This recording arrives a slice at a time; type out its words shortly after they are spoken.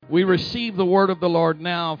We receive the word of the Lord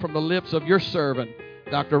now from the lips of your servant,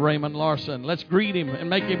 Dr. Raymond Larson. Let's greet him and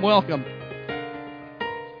make him welcome.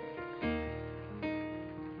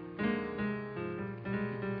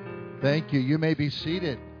 Thank you. You may be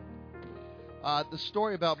seated. The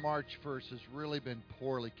story about March 1st has really been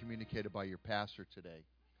poorly communicated by your pastor today.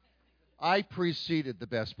 I preceded the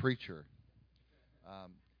best preacher.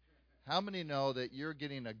 How many know that you're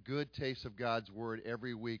getting a good taste of God's Word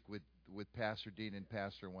every week with Pastor Dean and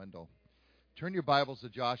Pastor Wendell? Turn your Bibles to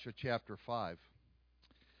Joshua chapter 5.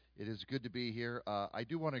 It is good to be here. I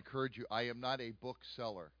do want to encourage you, I am not a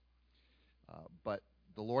bookseller, but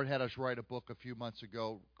the Lord had us write a book a few months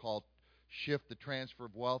ago called Shift the Transfer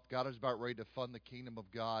of Wealth. God is about ready to fund the kingdom of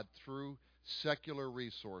God through secular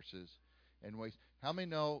resources and ways. How many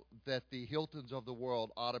know that the Hiltons of the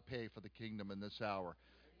world ought to pay for the kingdom in this hour?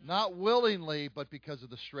 Not willingly, but because of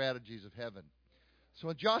the strategies of heaven. So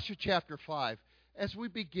in Joshua chapter 5, as we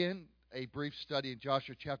begin a brief study in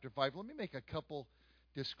Joshua chapter 5, let me make a couple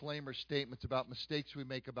disclaimer statements about mistakes we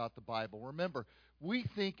make about the Bible. Remember, we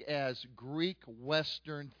think as Greek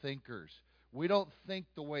Western thinkers. We don't think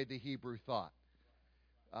the way the Hebrew thought.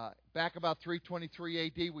 Back about 323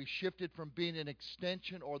 A.D., we shifted from being an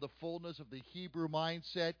extension or the fullness of the Hebrew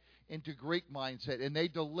mindset into Greek mindset, and they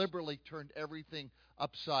deliberately turned everything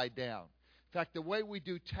upside down. In fact, the way we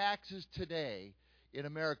do taxes today in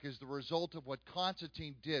America is the result of what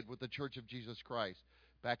Constantine did with the Church of Jesus Christ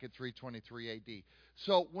back in 323 A.D.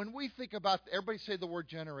 So when we think about, everybody say the word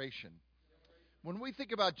generation. When we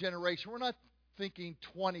think about generation, we're not thinking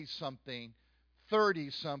 20-something,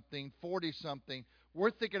 30-something, 40-something.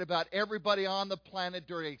 We're thinking about everybody on the planet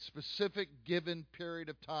during a specific given period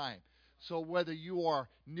of time. So whether you are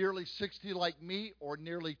nearly 60 like me or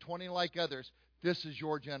nearly 20 like others, this is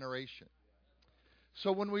your generation.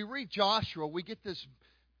 So when we read Joshua, we get this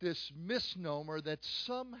misnomer that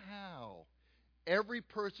somehow every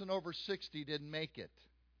person over 60 didn't make it.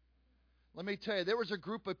 Let me tell you, there was a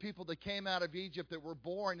group of people that came out of Egypt that were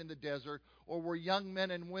born in the desert or were young men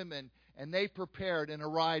and women, and they prepared and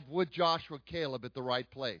arrived with Joshua and Caleb at the right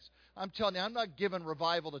place. I'm telling you, I'm not giving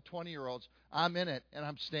revival to 20-year-olds. I'm in it, and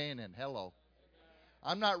I'm staying in. Hello.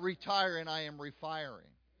 I'm not retiring, I am refiring.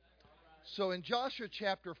 So in Joshua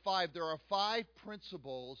chapter 5, there are 5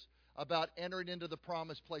 principles about entering into the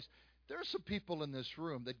promised place. There are some people in this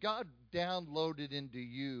room that God downloaded into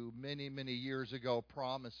you many, many years ago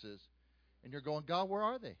promises. And you're going, God, where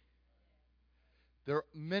are they? There are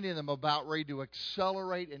many of them about ready to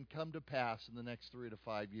accelerate and come to pass in the next 3 to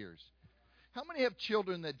 5 years. How many have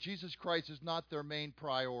children that Jesus Christ is not their main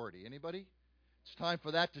priority? Anybody? It's time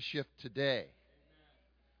for that to shift today.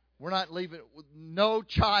 We're not leaving with no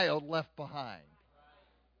child left behind.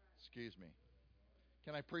 Excuse me.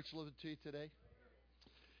 Can I preach a little to you today?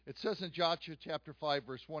 It says in Joshua chapter 5,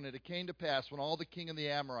 verse 1, "And it came to pass when all the king of the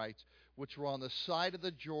Amorites, which were on the side of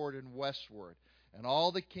the Jordan westward, and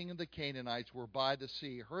all the king of the Canaanites were by the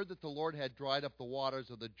sea, heard that the Lord had dried up the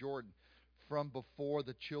waters of the Jordan from before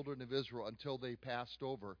the children of Israel until they passed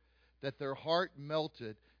over, that their heart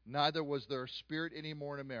melted, neither was their spirit any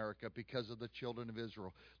more in America because of the children of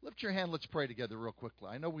Israel." Lift your hand, let's pray together real quickly.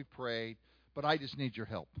 I know we prayed, but I just need your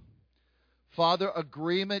help. Father,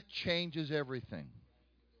 agreement changes everything.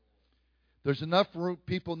 There's enough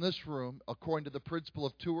people in this room, according to the principle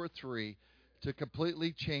of 2 or 3, to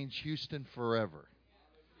completely change Houston forever.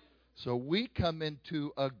 So we come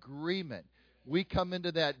into agreement. We come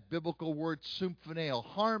into that biblical word symphoneo,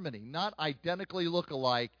 harmony, not identically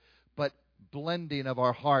look-alike, but blending of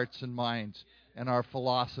our hearts and minds and our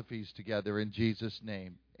philosophies together. In Jesus'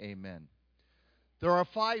 name, amen. There are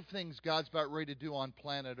 5 things God's about ready to do on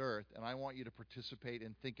planet Earth, and I want you to participate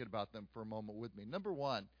in thinking about them for a moment with me. Number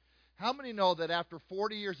 1, how many know that after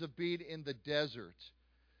 40 years of being in the desert,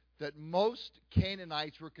 that most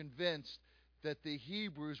Canaanites were convinced that the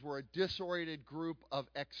Hebrews were a disoriented group of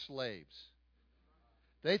ex-slaves?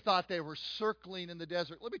 They thought they were circling in the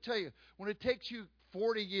desert. Let me tell you, when it takes you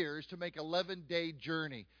 40 years to make an 11-day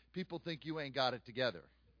journey, people think you ain't got it together.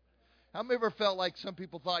 How many ever felt like some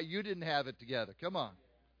people thought you didn't have it together? Come on.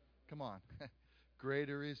 Come on.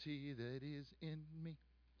 Greater is He that is in me.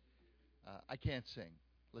 I can't sing.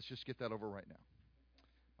 Let's just get that over right now.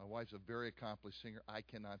 My wife's a very accomplished singer. I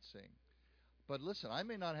cannot sing. But listen, I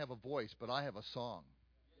may not have a voice, but I have a song.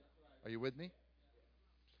 Are you with me?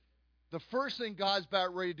 The first thing God's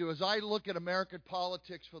about ready to do is I look at American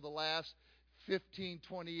politics for the last 15,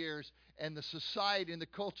 20 years and the society and the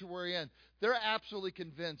culture we're in. They're absolutely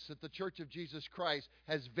convinced that the Church of Jesus Christ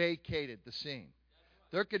has vacated the scene.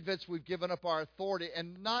 They're convinced we've given up our authority,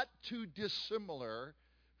 and not too dissimilar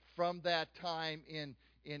from that time in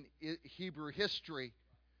Hebrew history.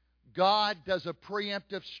 God does a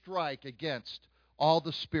preemptive strike against all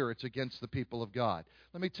the spirits against the people of God.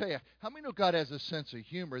 Let me tell you, how many know God has a sense of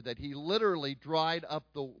humor that He literally dried up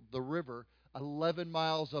the river 11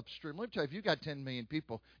 miles upstream? Let me tell you, if you've got 10 million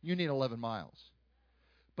people, you need 11 miles.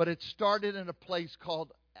 But it started in a place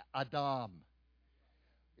called Adam.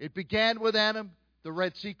 It began with Adam. The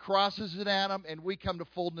Red Sea crosses at Adam, and we come to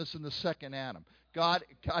fullness in the second Adam. God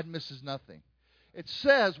misses nothing. It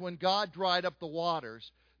says when God dried up the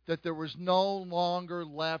waters that there was no longer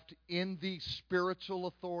left in the spiritual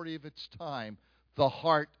authority of its time the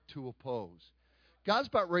heart to oppose. God's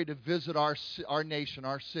about ready to visit our nation,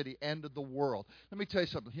 our city, end of the world. Let me tell you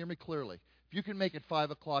something. Hear me clearly. If you can make it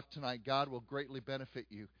 5 o'clock tonight, God will greatly benefit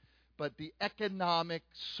you. But the economic,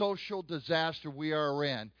 social disaster we are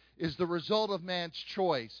in is the result of man's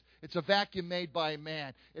choice. It's a vacuum made by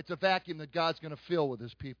man. It's a vacuum that God's going to fill with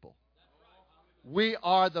His people. We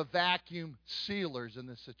are the vacuum sealers in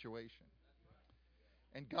this situation.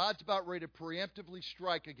 And God's about ready to preemptively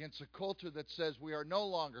strike against a culture that says we are no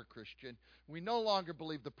longer Christian. We no longer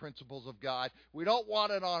believe the principles of God. We don't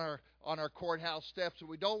want it on our courthouse steps. And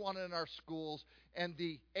we don't want it in our schools. And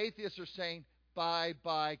the atheists are saying,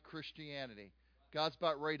 bye-bye Christianity. God's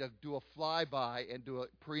about ready to do a flyby and do a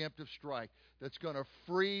preemptive strike that's going to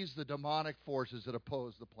freeze the demonic forces that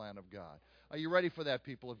oppose the plan of God. Are you ready for that,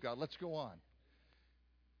 people of God? Let's go on.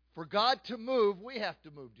 For God to move, we have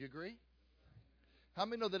to move. Do you agree? How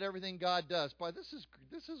many know that everything God does? Boy, this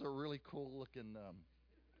is a really cool looking.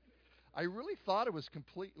 I really thought it was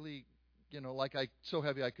completely, like so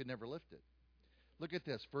heavy I could never lift it. Look at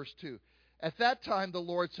this, verse 2. At that time the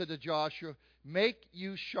Lord said to Joshua, "Make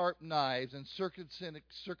you sharp knives and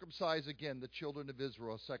circumcise again the children of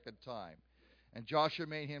Israel a second time." And Joshua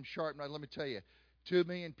made him sharp knives. Let me tell you, 2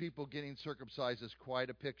 million people getting circumcised is quite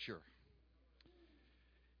a picture.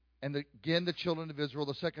 And again, the children of Israel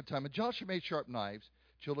the second time. And Joshua made sharp knives,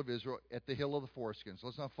 children of Israel, at the hill of the foreskins.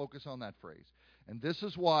 Let's not focus on that phrase. And this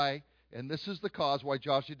is why, and this is the cause why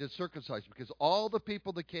Joshua did circumcise. Because all the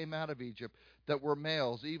people that came out of Egypt that were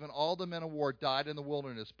males, even all the men of war, died in the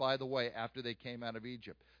wilderness, by the way, after they came out of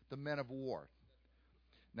Egypt. The men of war.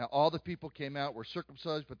 Now, all the people came out were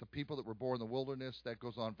circumcised, but the people that were born in the wilderness, that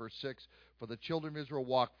goes on, verse 6, for the children of Israel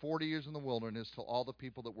walked 40 years in the wilderness till all the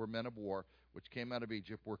people that were men of war, which came out of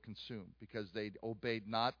Egypt, were consumed, because they obeyed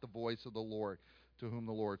not the voice of the Lord, to whom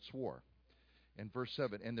the Lord swore. And verse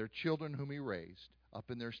 7, and their children whom He raised up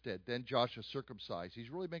in their stead. Then Joshua circumcised. He's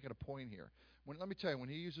really making a point here. Let me tell you, when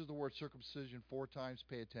he uses the word circumcision 4 times,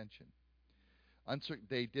 pay attention.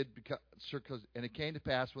 They did become circumcised, and it came to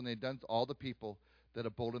pass when they had done all the people that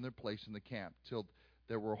abode in their place in the camp, till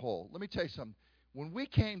they were whole. Let me tell you something. When we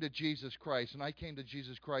came to Jesus Christ, and I came to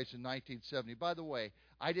Jesus Christ in 1970, by the way,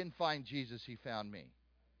 I didn't find Jesus, He found me.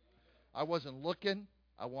 I wasn't looking.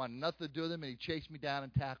 I wanted nothing to do with Him, and He chased me down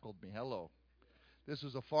and tackled me. Hello. This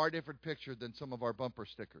was a far different picture than some of our bumper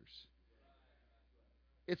stickers.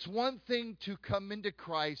 It's one thing to come into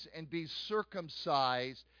Christ and be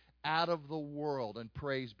circumcised out of the world, and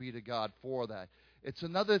praise be to God for that. It's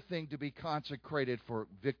another thing to be consecrated for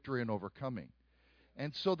victory and overcoming.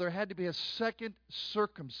 And so there had to be a second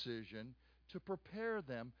circumcision to prepare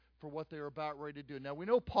them for what they were about ready to do. Now, we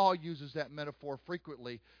know Paul uses that metaphor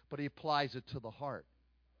frequently, but he applies it to the heart.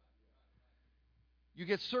 You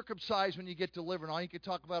get circumcised when you get delivered. All you can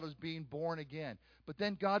talk about is being born again. But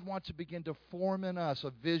then God wants to begin to form in us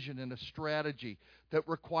a vision and a strategy that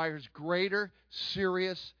requires greater,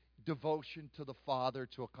 serious devotion to the Father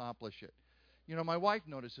to accomplish it. My wife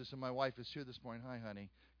noticed this, and my wife is here this morning. Hi, honey.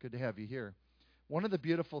 Good to have you here. One of the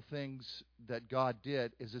beautiful things that God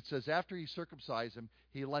did is it says after He circumcised them,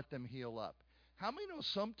 He let them heal up. How many know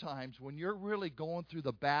sometimes when you're really going through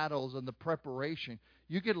the battles and the preparation,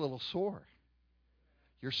 you get a little sore?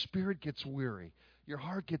 Your spirit gets weary. Your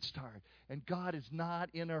heart gets tired. And God is not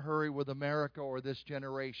in a hurry with America or this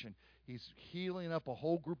generation. He's healing up a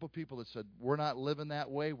whole group of people that said, we're not living that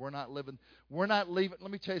way. We're not leaving.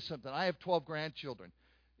 Let me tell you something. I have 12 grandchildren.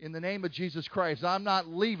 In the name of Jesus Christ, I'm not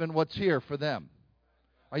leaving what's here for them.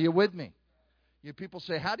 Are you with me? People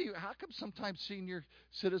say, how come sometimes senior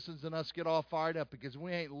citizens and us get all fired up? Because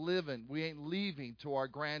we ain't leaving to our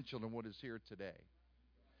grandchildren what is here today.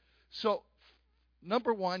 So,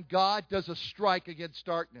 number one, God does a strike against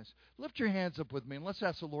darkness. Lift your hands up with me, and let's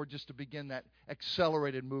ask the Lord just to begin that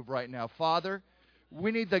accelerated move right now. Father,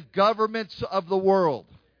 we need the governments of the world.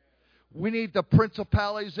 We need the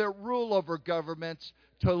principalities that rule over governments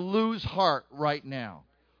to lose heart right now.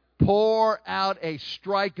 Pour out a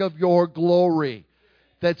strike of your glory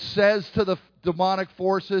that says to the demonic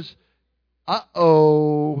forces,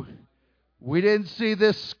 uh-oh, we didn't see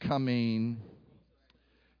this coming.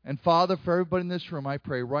 And Father, for everybody in this room, I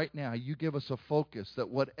pray right now, you give us a focus that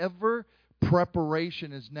whatever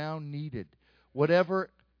preparation is now needed, whatever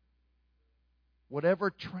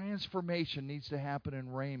transformation needs to happen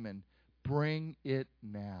in Raymond, bring it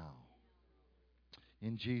now.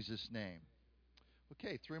 In Jesus' name.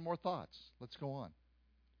 Okay, 3 more thoughts. Let's go on.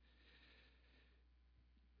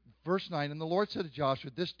 Verse 9, and the Lord said to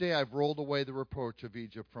Joshua, this day I've rolled away the reproach of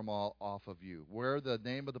Egypt from off of you, where the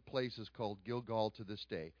name of the place is called Gilgal to this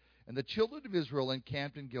day. And the children of Israel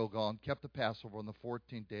encamped in Gilgal and kept the Passover on the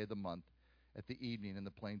 14th day of the month at the evening in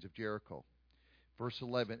the plains of Jericho. Verse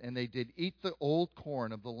 11, and they did eat the old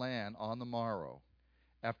corn of the land on the morrow,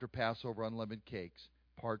 after Passover unleavened cakes,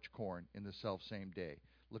 parched corn in the selfsame day.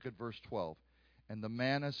 Look at verse 12. And the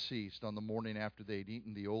manna ceased on the morning after they had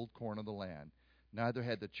eaten the old corn of the land. Neither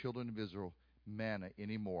had the children of Israel manna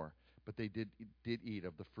any more, but they did eat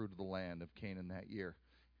of the fruit of the land of Canaan that year.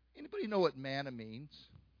 Anybody know what manna means?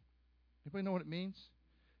 Anybody know what it means?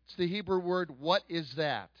 It's the Hebrew word, what is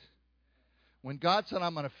that? When God said,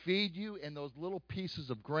 I'm going to feed you, and those little pieces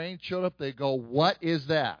of grain showed up, they go, what is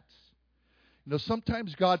that? You know,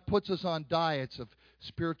 sometimes God puts us on diets of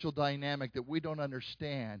spiritual dynamic that we don't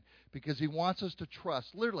understand because He wants us to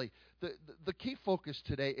trust. Literally, the key focus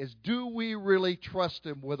today is, do we really trust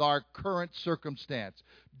Him with our current circumstance?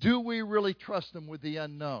 Do we really trust Him with the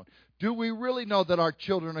unknown? Do we really know that our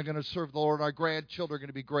children are going to serve the Lord, our grandchildren are going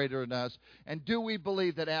to be greater than us? And do we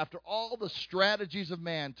believe that after all the strategies of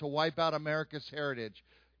man to wipe out America's heritage,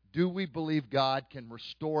 do we believe God can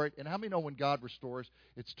restore it? And how many know when God restores,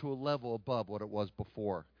 it's to a level above what it was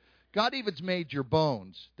before? God even's made your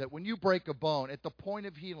bones, that when you break a bone, at the point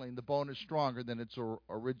of healing, the bone is stronger than its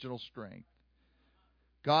original strength.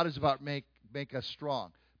 God is about make us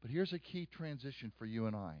strong. But here's a key transition for you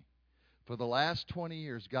and I. For the last 20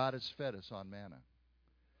 years, God has fed us on manna.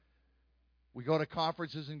 We go to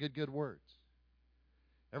conferences and get good words.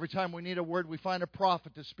 Every time we need a word, we find a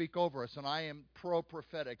prophet to speak over us. And I am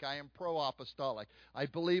pro-prophetic. I am pro-apostolic. I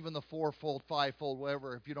believe in the fourfold, fivefold,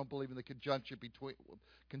 whatever. If you don't believe in the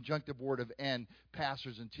conjunctive word of N,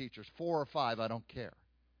 pastors and teachers. 4 or 5, I don't care.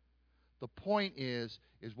 The point is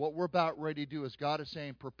what we're about ready to do is God is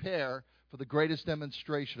saying, prepare for the greatest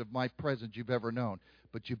demonstration of my presence you've ever known.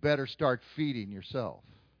 But you better start feeding yourself.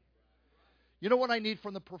 You know what I need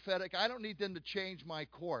from the prophetic? I don't need them to change my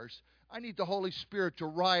course. I need the Holy Spirit to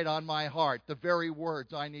write on my heart the very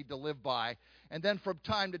words I need to live by. And then from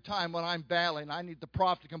time to time when I'm battling, I need the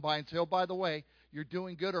prophet to come by and say, oh, by the way, you're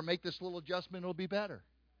doing good, or make this little adjustment, it'll be better.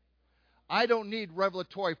 I don't need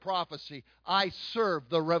revelatory prophecy. I serve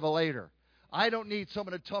the revelator. I don't need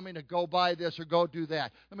someone to tell me to go buy this or go do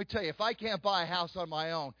that. Let me tell you, if I can't buy a house on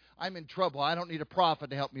my own, I'm in trouble. I don't need a prophet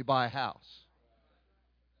to help me buy a house.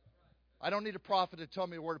 I don't need a prophet to tell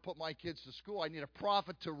me where to put my kids to school. I need a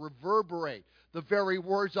prophet to reverberate the very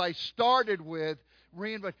words I started with.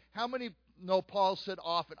 How many know Paul said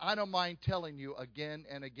often, I don't mind telling you again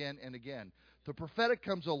and again and again. The prophetic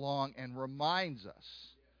comes along and reminds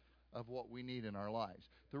us of what we need in our lives.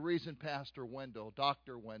 The reason Pastor Wendell,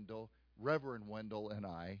 Dr. Wendell, Reverend Wendell, and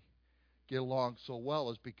I get along so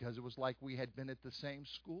well is because it was like we had been at the same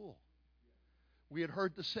school. We had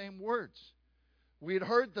heard the same words. We had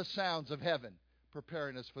heard the sounds of heaven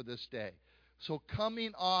preparing us for this day. So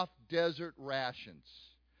coming off desert rations,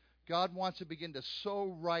 God wants to begin to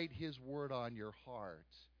so write His word on your heart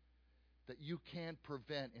that you can't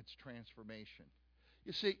prevent its transformation.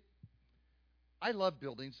 You see, I love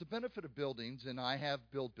buildings. The benefit of buildings, and I have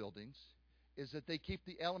built buildings, is that they keep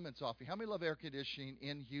the elements off you. How many love air conditioning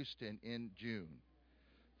in Houston in June?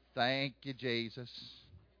 Thank you, Jesus.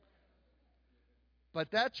 But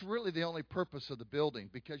that's really the only purpose of the building,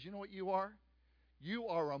 because you know what you are? You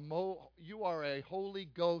are a Holy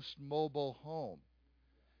Ghost mobile home.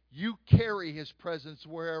 You carry His presence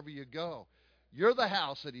wherever you go. You're the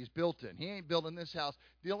house that He's built in. He ain't building this house.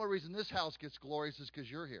 The only reason this house gets glorious is because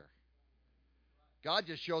you're here. God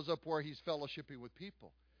just shows up where He's fellowshipping with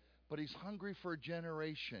people. But He's hungry for a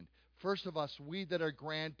generation. First of us, we that are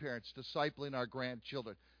grandparents, discipling our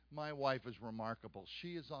grandchildren. My wife is remarkable.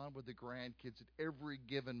 She is on with the grandkids at every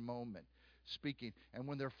given moment, speaking. And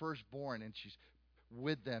when they're first born and she's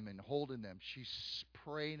with them and holding them, she's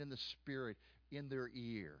praying in the Spirit in their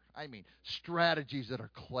ear. I mean, strategies that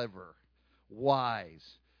are clever, wise,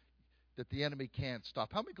 that the enemy can't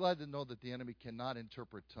stop. How many glad to know that the enemy cannot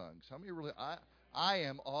interpret tongues? How many really? I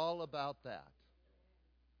am all about that.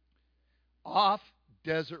 Off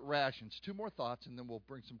desert rations. 2 more thoughts, and then we'll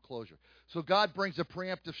bring some closure. So God brings a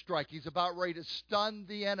preemptive strike. He's about ready to stun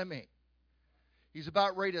the enemy. He's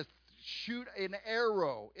about ready to shoot an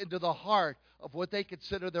arrow into the heart of what they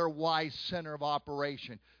consider their wise center of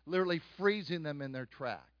operation, literally freezing them in their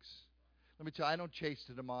tracks. Let me tell you, I don't chase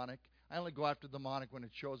the demonic. I only go after the demonic when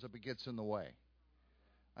it shows up, it gets in the way.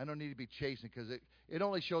 I don't need to be chasing because it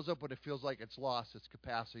only shows up when it feels like it's lost its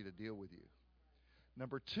capacity to deal with you.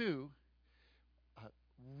 Number two,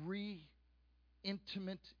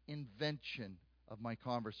 intimate invention of my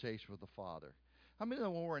conversation with the Father. How many of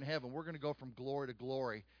them, when we're in heaven, we're going to go from glory to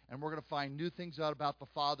glory, and we're going to find new things out about the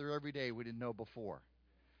Father every day we didn't know before.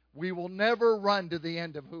 We will never run to the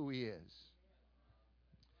end of who He is.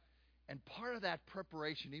 And part of that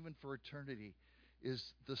preparation, even for eternity, is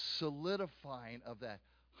the solidifying of that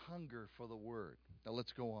hunger for the Word. Now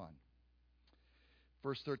let's go on.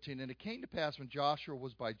 Verse 13, and it came to pass when Joshua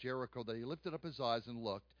was by Jericho that he lifted up his eyes and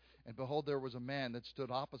looked, and behold, there was a man that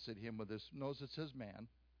stood opposite him with his, notice it says man,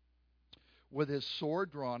 with his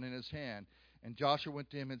sword drawn in his hand. And Joshua went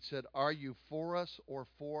to him and said, are you for us or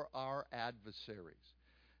for our adversaries?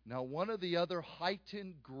 Now, one of the other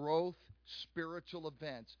heightened growth spiritual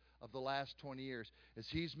events of the last 20 years is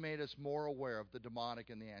he's made us more aware of the demonic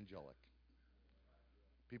and the angelic.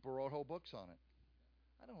 People wrote whole books on it.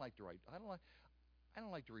 I don't like to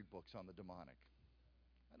read books on the demonic.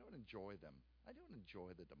 I don't enjoy them. I don't enjoy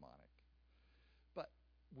the demonic. But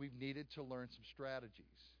we've needed to learn some strategies.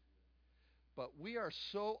 But we are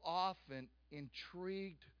so often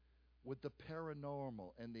intrigued with the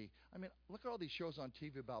paranormal and look at all these shows on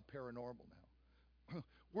TV about paranormal now.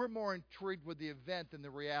 We're more intrigued with the event than the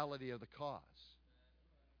reality of the cause.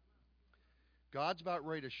 God's about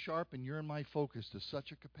ready to sharpen your and my focus to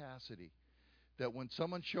such a capacity that when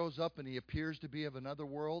someone shows up and he appears to be of another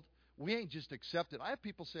world, we ain't just accept it. I have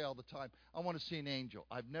people say all the time, I want to see an angel.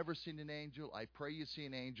 I've never seen an angel. I pray you see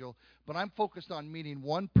an angel. But I'm focused on meeting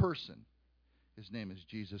one person. His name is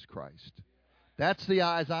Jesus Christ. That's the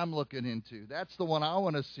eyes I'm looking into. That's the one I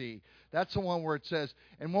want to see. That's the one where it says,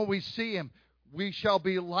 and when we see Him, we shall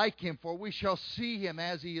be like Him, for we shall see Him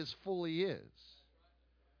as He is fully is.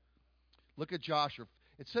 Look at Joshua.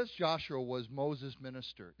 It says Joshua was Moses'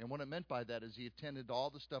 minister. And what it meant by that is he attended to all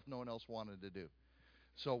the stuff no one else wanted to do.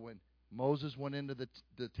 So when Moses went into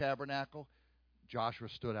the tabernacle, Joshua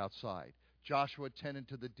stood outside. Joshua attended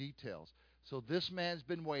to the details. So this man's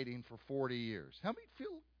been waiting for 40 years. How many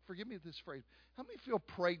feel, forgive me this phrase, how many feel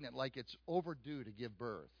pregnant like it's overdue to give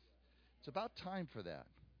birth? It's about time for that.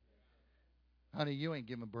 Honey, you ain't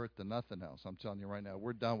giving birth to nothing else. I'm telling you right now,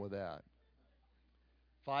 we're done with that.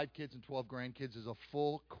 5 kids and 12 grandkids is a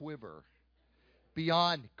full quiver.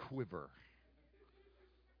 Beyond quiver.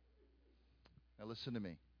 Now listen to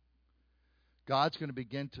me. God's going to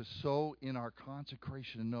begin to sow in our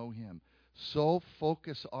consecration to know Him. So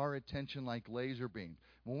focus our attention like laser beam.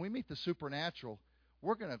 When we meet the supernatural,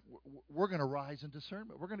 we're going to rise in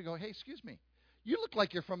discernment. We're going to go, hey, excuse me, you look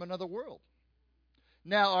like you're from another world.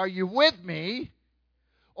 Now, are you with me?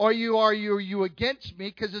 Or are you against me?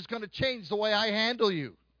 Because it's going to change the way I handle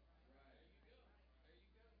you.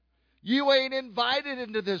 You ain't invited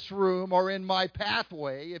into this room or in my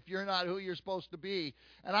pathway if you're not who you're supposed to be.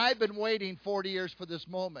 And I've been waiting 40 years for this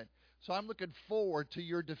moment. So I'm looking forward to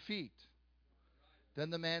your defeat. Then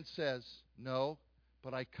the man says, no,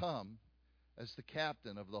 but I come as the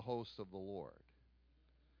captain of the host of the Lord.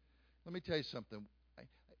 Let me tell you something.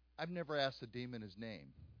 I've never asked a demon his name.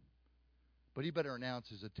 But he better announce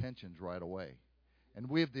his intentions right away. And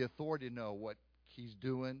we have the authority to know what he's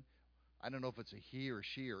doing. I don't know if it's a he or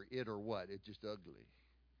she or it or what. It's just ugly.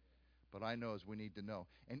 But I know as we need to know.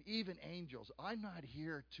 And even angels. I'm not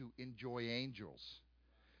here to enjoy angels.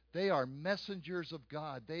 They are messengers of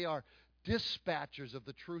God. They are dispatchers of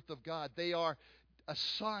the truth of God. They are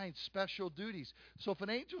assigned special duties. So if an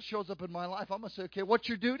angel shows up in my life, I'm going to say, okay, what's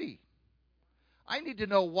your duty? I need to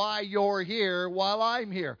know why you're here while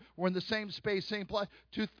I'm here. We're in the same space, same place,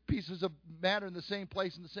 2 pieces of matter in the same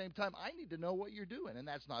place in the same time. I need to know what you're doing. And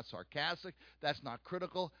that's not sarcastic. That's not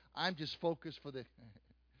critical. I'm just focused for the...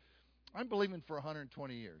 I'm believing for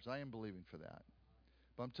 120 years. I am believing for that.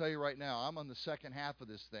 But I'm telling you right now, I'm on the second half of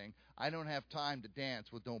this thing. I don't have time to dance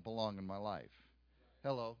what don't belong in my life.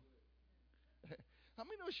 Hello. How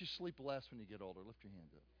many knows you sleep less when you get older? Lift your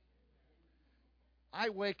hands up. I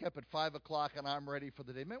wake up at 5 o'clock and I'm ready for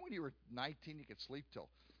the day. Remember when you were 19, you could sleep till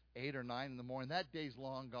 8 or 9 in the morning? That day's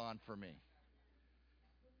long gone for me.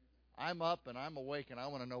 I'm up and I'm awake and I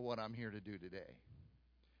want to know what I'm here to do today.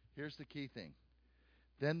 Here's the key thing.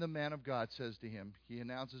 Then the man of God says to him, he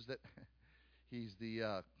announces that he's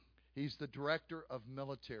the director of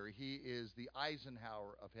military. He is the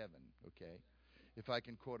Eisenhower of heaven, okay? If I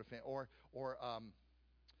can quote a fan. Or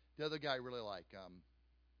the other guy I really like,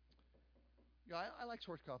 I like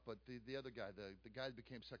Schwarzkopf, but the other guy, the guy that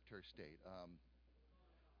became Secretary of State.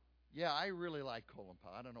 Yeah, I really like Colin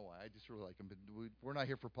Powell. I don't know why. I just really like him. But we're not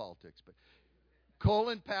here for politics. But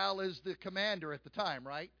Colin Powell is the commander at the time,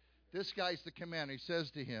 right? This guy's the commander. He says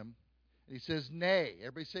to him, he says, "Nay."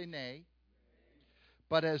 Everybody say nay.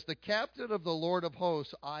 "But as the captain of the Lord of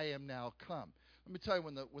hosts, I am now come." Let me tell you,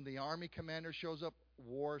 when the army commander shows up,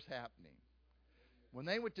 war's happening. When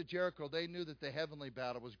they went to Jericho, they knew that the heavenly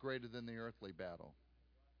battle was greater than the earthly battle.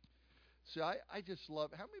 See, I just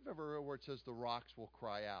love, how many have ever read where it says the rocks will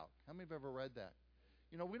cry out? How many have ever read that?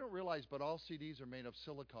 You know, we don't realize, but all CDs are made of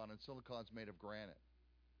silicon, and silicon's made of granite.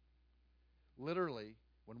 Literally,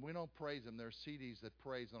 when we don't praise Him, there's CDs that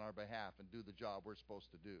praise on our behalf and do the job we're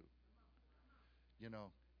supposed to do. You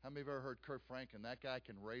know, how many have ever heard Kurt Franklin? That guy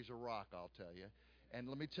can raise a rock, I'll tell you. And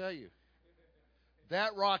let me tell you,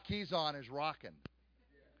 that rock he's on is rocking.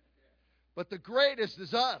 But the greatest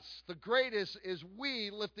is us. The greatest is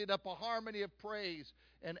we lifting up a harmony of praise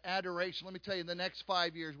and adoration. Let me tell you, in the next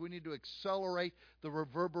 5 years, we need to accelerate the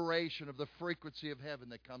reverberation of the frequency of heaven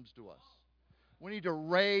that comes to us. We need to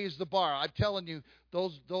raise the bar. I'm telling you,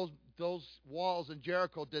 those walls in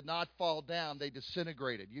Jericho did not fall down. They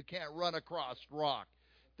disintegrated. You can't run across rock.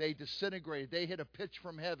 They disintegrated. They hit a pitch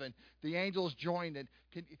from heaven. The angels joined it.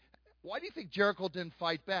 Why do you think Jericho didn't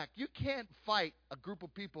fight back? You can't fight a group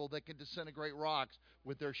of people that can disintegrate rocks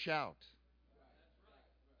with their shout.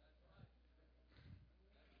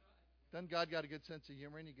 Doesn't God got a good sense of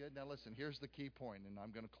humor? Any good? Now listen, here's the key point, and I'm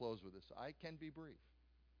going to close with this. I can be brief.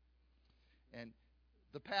 And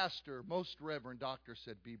the pastor, most reverend doctor,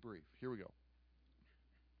 said, "Be brief." Here we go.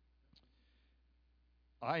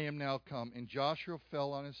 "I am now come, and Joshua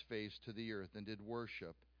fell on his face to the earth and did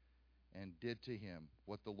worship, and did to him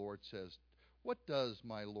what the Lord says. What does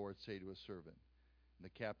my Lord say to his servant? And the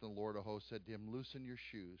captain of the Lord of hosts said to him, Loosen your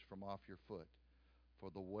shoes from off your foot,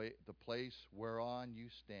 for the place whereon you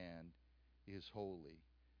stand is holy.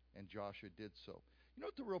 And Joshua did so." You know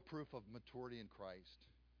what the real proof of maturity in Christ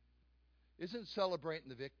isn't celebrating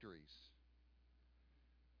the victories,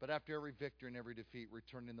 but after every victory and every defeat,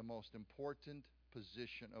 returning the most important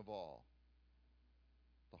position of all,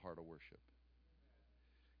 the heart of worship.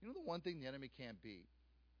 You know the one thing the enemy can't beat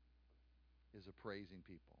is a praising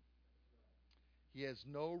people. He has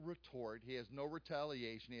no retort. He has no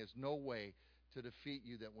retaliation. He has no way to defeat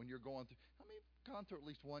you that when you're going through. How many have gone through at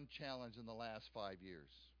least one challenge in the last 5 years?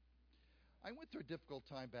 I went through a difficult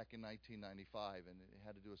time back in 1995, and it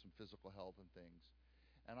had to do with some physical health and things.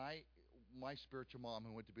 And my spiritual mom,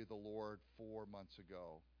 who went to be the Lord 4 months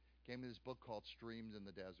ago, gave me this book called Streams in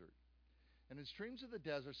the Desert. And in Streams of the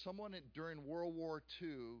Desert, someone during World War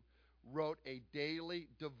II wrote a daily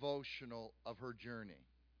devotional of her journey.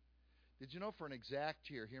 Did you know for an exact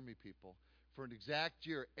year, hear me people, for an exact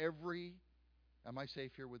year, am I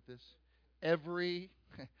safe here with this?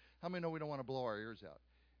 How many know we don't want to blow our ears out?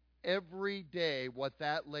 Every day what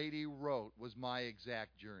that lady wrote was my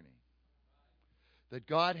exact journey. That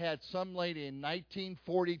God had some lady in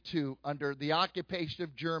 1942 under the occupation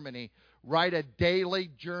of Germany write a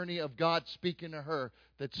daily journey of God speaking to her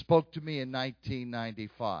that spoke to me in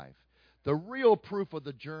 1995. The real proof of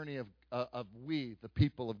the journey of we, the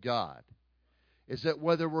people of God, is that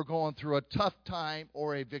whether we're going through a tough time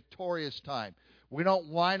or a victorious time, we don't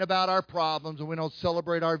whine about our problems and we don't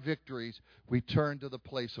celebrate our victories. We turn to the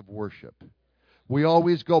place of worship. We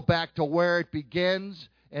always go back to where it begins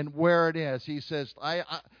and where it is. He says,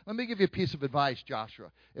 let me give you a piece of advice,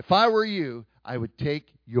 Joshua. If I were you, I would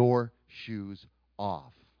take your shoes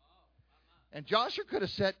off. And Joshua could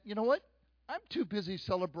have said, you know what? I'm too busy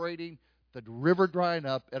celebrating the river drying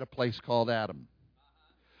up at a place called Adam.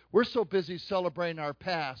 We're so busy celebrating our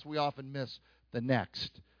past, we often miss the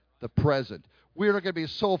next, the present. We're going to be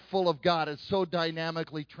so full of God and so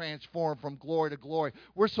dynamically transformed from glory to glory.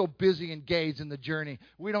 We're so busy engaged in the journey.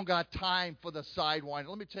 We don't got time for the sidewinder.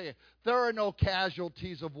 Let me tell you, there are no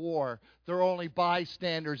casualties of war. There are only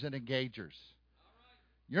bystanders and engagers.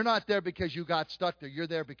 You're not there because you got stuck there. You're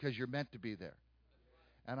there because you're meant to be there.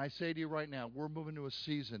 And I say to you right now, we're moving to a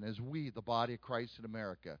season as we, the body of Christ in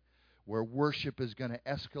America, where worship is going to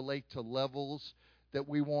escalate to levels that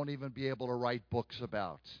we won't even be able to write books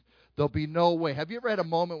about. There'll be no way. Have you ever had a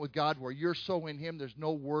moment with God where you're so in Him, there's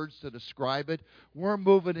no words to describe it? We're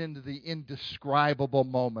moving into the indescribable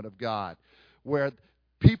moment of God, where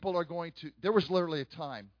people are going to. There was literally a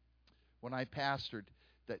time when I pastored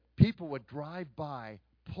that people would drive by,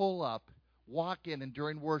 pull up, walk in, and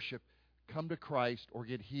during worship, come to Christ or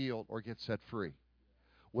get healed or get set free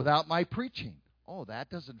without my preaching. Oh, that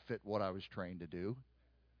doesn't fit what I was trained to do.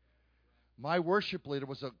 My worship leader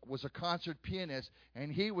was a concert pianist,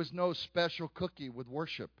 and he was no special cookie with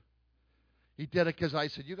worship. He did it because I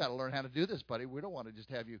said, you got to learn how to do this, buddy. We don't want to just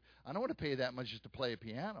have you. I don't want to pay you that much just to play a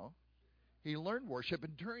piano. He learned worship,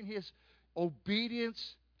 and during his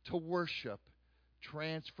obedience to worship,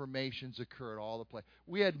 transformations occurred all the place.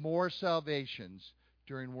 We had more salvations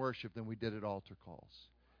during worship than we did at altar calls.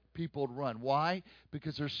 People would run. Why?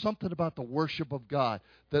 Because there's something about the worship of God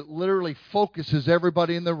that literally focuses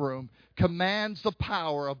everybody in the room, commands the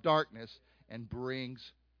power of darkness, and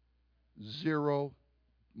brings zero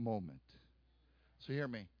moment. So hear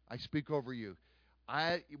me. I speak over you.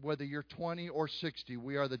 Whether you're 20 or 60,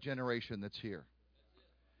 we are the generation that's here.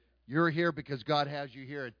 You're here because God has you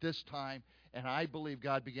here at this time, and I believe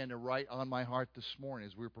God began to write on my heart this morning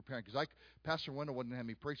as we were preparing. Because Pastor Wendell wouldn't have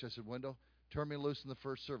me preach. I said, Wendell, turn me loose in the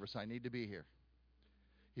first service. I need to be here.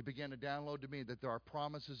 He began to download to me that there are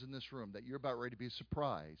promises in this room that you're about ready to be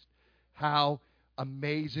surprised how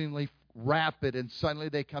amazingly rapid and suddenly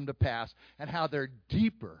they come to pass, and how they're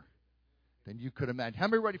deeper than you could imagine. How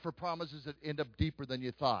many ready for promises that end up deeper than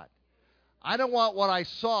you thought? I don't want what I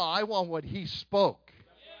saw. I want what He spoke.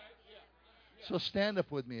 So stand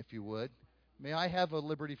up with me if you would. May I have a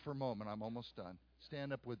liberty for a moment? I'm almost done.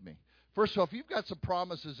 Stand up with me. First of all, if you've got some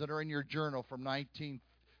promises that are in your journal from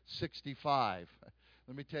 1965,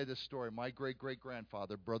 let me tell you this story. My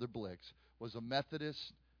great-great-grandfather, Brother Blix, was a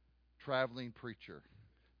Methodist traveling preacher.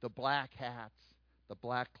 The black hats, the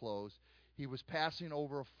black clothes. He was passing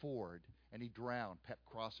over a ford, and he drowned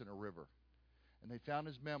crossing a river. And they found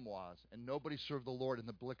his memoirs, and nobody served the Lord in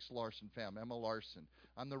the Blix-Larson family. Emma Larson.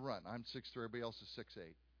 I'm the runt. I'm 6'3", everybody else is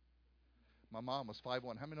 6'8". My mom was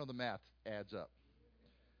 5'1". How many know the math adds up?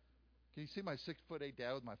 Can you see my 6'8"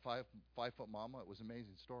 dad with my 5'4" mama? It was an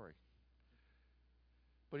amazing story.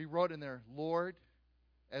 But he wrote in there, Lord,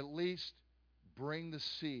 at least bring the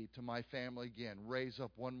seed to my family again. Raise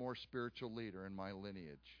up one more spiritual leader in my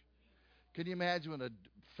lineage. Can you imagine when a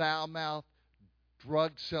foul-mouthed,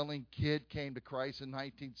 drug-selling kid came to Christ in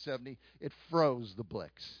 1970? It froze the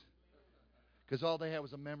Blix. Because all they had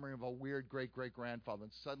was a memory of a weird great-great-grandfather.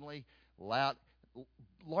 And suddenly,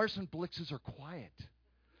 Larson Blixes are quiet.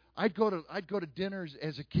 I'd go to dinners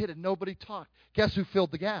as a kid and nobody talked. Guess who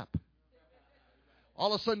filled the gap?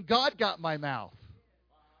 All of a sudden, God got my mouth.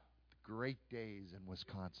 Great days in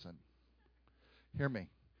Wisconsin. Hear me.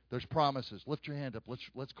 There's promises. Lift your hand up.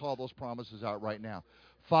 Let's call those promises out right now.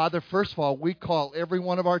 Father, first of all, we call every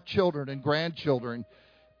one of our children and grandchildren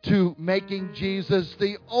to making Jesus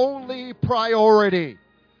the only priority.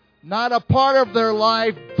 Not a part of their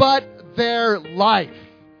life, but their life.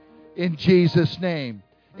 In Jesus' name.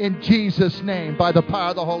 In Jesus' name, by the power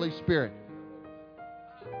of the Holy Spirit.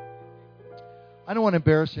 I don't want to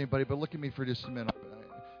embarrass anybody, but look at me for just a minute.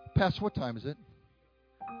 Pastor, what time is it?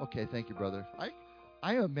 Okay, thank you, brother.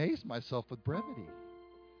 I amaze myself with brevity.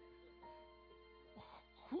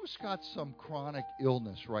 Who's got some chronic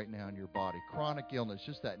illness right now in your body? Chronic illness,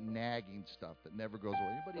 just that nagging stuff that never goes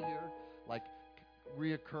away. Anybody here? Like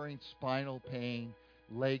reoccurring spinal pain,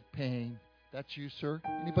 leg pain. That's you, sir?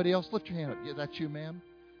 Anybody else? Lift your hand up. Yeah, that's you, ma'am.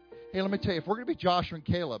 Hey, let me tell you, if we're going to be Joshua and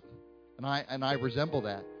Caleb, and I resemble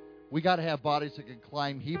that, we got to have bodies that can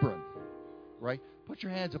climb Hebron, right? Put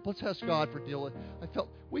your hands up. Let's ask God for dealing.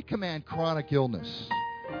 We command chronic illness.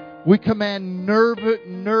 We command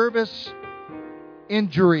nervous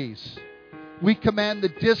injuries. We command the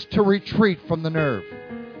disc to retreat from the nerve.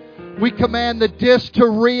 We command the disc to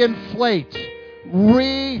reinflate,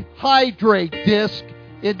 rehydrate disc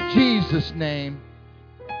in Jesus' name.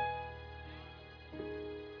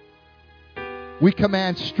 We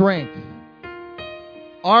command strength.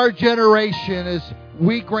 Our generation is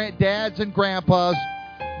we dads and grandpas,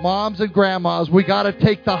 moms and grandmas, we got to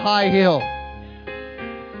take the high hill.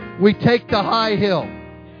 We take the high hill.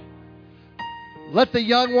 Let the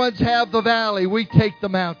young ones have the valley. We take the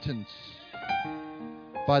mountains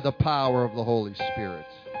by the power of the Holy Spirit.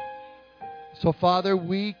 So, Father,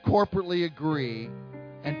 we corporately agree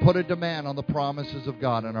and put a demand on the promises of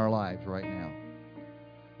God in our lives right now.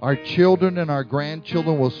 Our children and our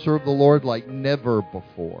grandchildren will serve the Lord like never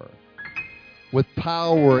before, with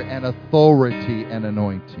power and authority and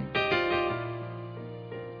anointing.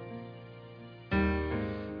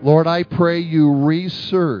 Lord, I pray you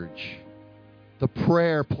resurge the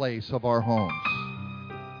prayer place of our homes.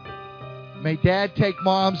 May Dad take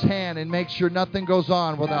Mom's hand and make sure nothing goes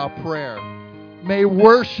on without prayer. May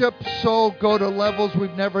worship so go to levels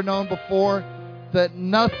we've never known before that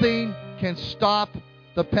nothing can stop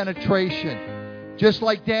the penetration. Just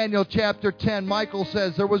like Daniel chapter 10, Michael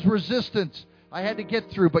says there was resistance I had to get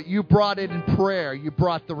through, but you brought it in prayer. You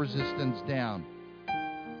brought the resistance down.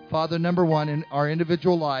 Father, number one, in our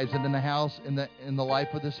individual lives and in the house, in the life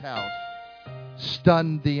of this house,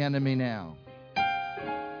 stun the enemy now.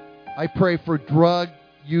 I pray for drug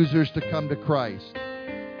users to come to Christ.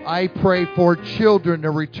 I pray for children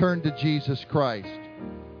to return to Jesus Christ.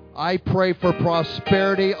 I pray for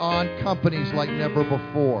prosperity on companies like never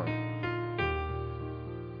before.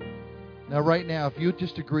 Now, right now, if you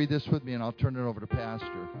just agree this with me, and I'll turn it over to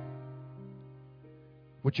Pastor.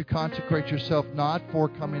 Would you consecrate yourself not for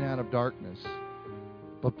coming out of darkness,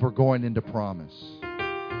 but for going into promise?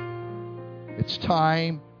 It's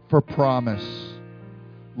time for promise.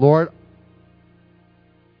 Lord,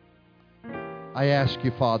 I ask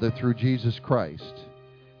you, Father, through Jesus Christ,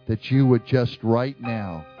 that you would just right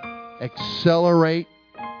now accelerate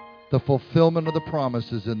the fulfillment of the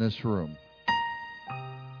promises in this room.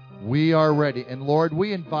 We are ready. And Lord,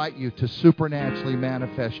 we invite you to supernaturally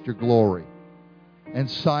manifest your glory and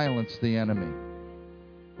silence the enemy.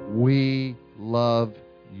 We love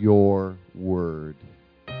your word.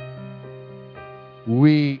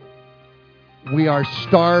 We are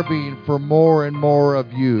starving for more and more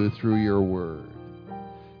of you through your word.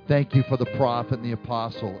 Thank you for the prophet and the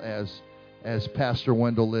apostle as Pastor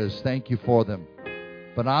Wendell is. Thank you for them.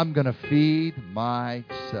 But I'm going to feed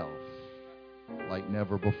myself like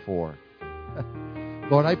never before.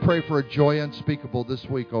 Lord, I pray for a joy unspeakable this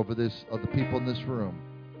week over the people in this room.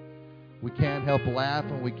 We can't help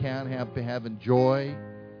laughing. We can't help having joy.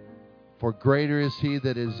 For greater is he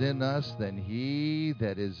that is in us than he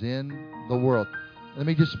that is in the world. Let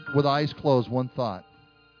me just, with eyes closed, one thought.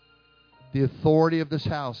 The authority of this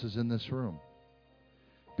house is in this room.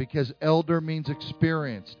 Because elder means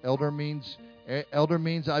experienced. Elder means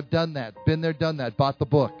I've done that, been there, done that, bought the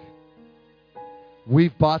book.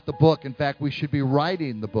 We've bought the book. In fact, we should be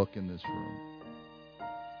writing the book in this room.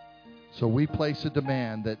 So we place a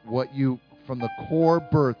demand that from the core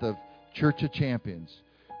birth of Church of Champions,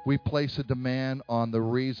 we place a demand on the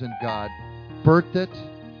reason God birthed it.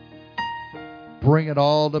 Bring it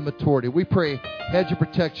all to maturity. We pray hedge of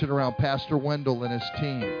protection around Pastor Wendell and his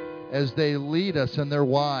team. As they lead us and their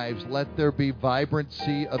wives, let there be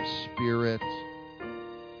vibrancy of spirit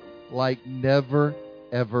like never,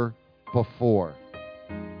 ever before.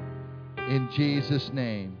 In Jesus'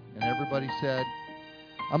 name. And everybody said,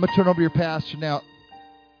 I'm going to turn over to your pastor now.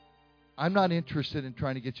 I'm not interested in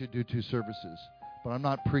trying to get you to do 2 services, but I'm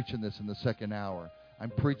not preaching this in the second hour.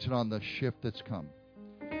 I'm preaching on the shift that's come.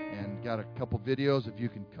 And got a couple videos. If you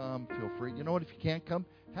can come, feel free. You know what? If you can't come,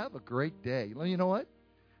 have a great day. You know what?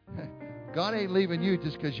 God ain't leaving you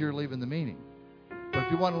just because you're leaving the meeting. But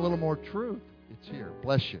if you want a little more truth, it's here.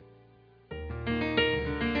 Bless you.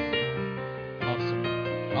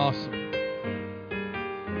 Awesome.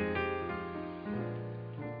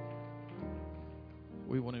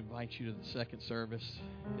 We want to invite you to the second service.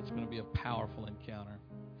 It's going to be a powerful encounter.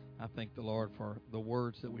 I thank the Lord for the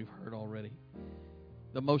words that we've heard already.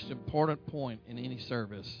 The most important point in any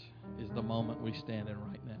service is the moment we stand in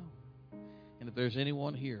right now. And if there's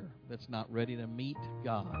anyone here that's not ready to meet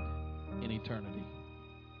God in eternity,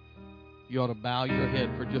 you ought to bow your head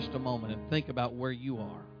for just a moment and think about where you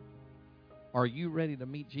are. Are you ready to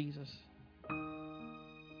meet Jesus?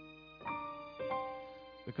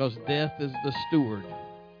 Because death is the steward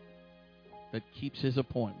that keeps his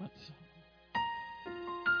appointments.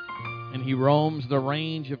 And he roams the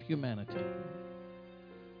range of humanity,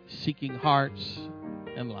 seeking hearts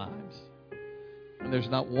and lives. And there's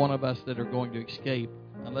not one of us that are going to escape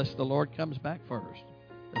unless the Lord comes back first.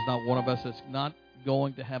 There's not one of us that's not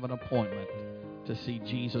going to have an appointment to see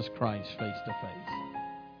Jesus Christ face to face.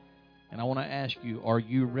 And I want to ask you, are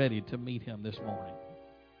you ready to meet him this morning?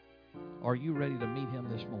 Are you ready to meet him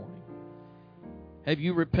this morning? Have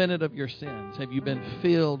you repented of your sins? Have you been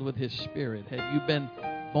filled with his Spirit? Have you been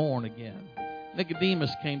born again?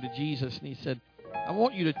 Nicodemus came to Jesus and he said, I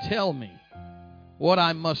want you to tell me what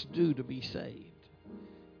I must do to be saved.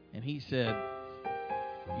 And he said,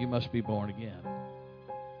 you must be born again.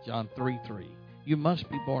 John 3:3. You must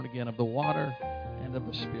be born again of the water and of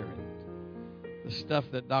the Spirit. The stuff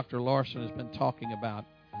that Dr. Larson has been talking about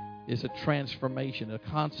is a transformation, a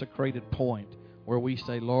consecrated point where we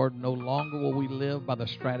say, Lord, no longer will we live by the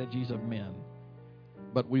strategies of men,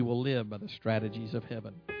 but we will live by the strategies of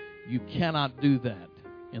heaven. You cannot do that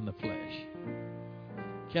in the flesh.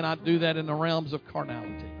 Cannot do that in the realms of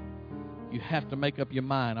carnality. You have to make up your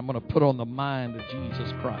mind. I'm going to put on the mind of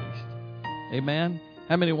Jesus Christ. Amen?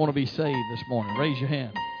 How many want to be saved this morning? Raise your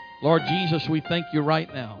hand. Lord Jesus, we thank you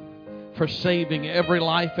right now for saving every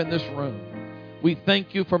life in this room. We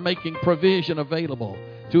thank you for making provision available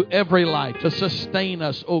to every life to sustain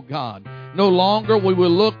us, oh God. No longer we will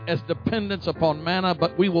look as dependents upon manna,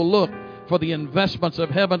 but we will look for the investments of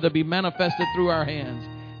heaven to be manifested through our hands.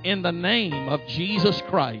 In the name of Jesus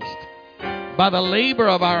Christ, by the labor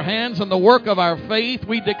of our hands and the work of our faith,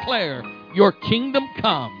 we declare your kingdom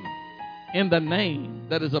come in the name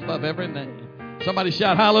that is above every name. Somebody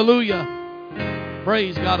shout hallelujah.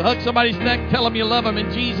 Praise God. Hug somebody's neck. Tell them you love them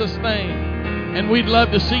in Jesus' name. And we'd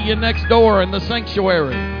love to see you next door in the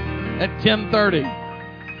sanctuary at 10:30.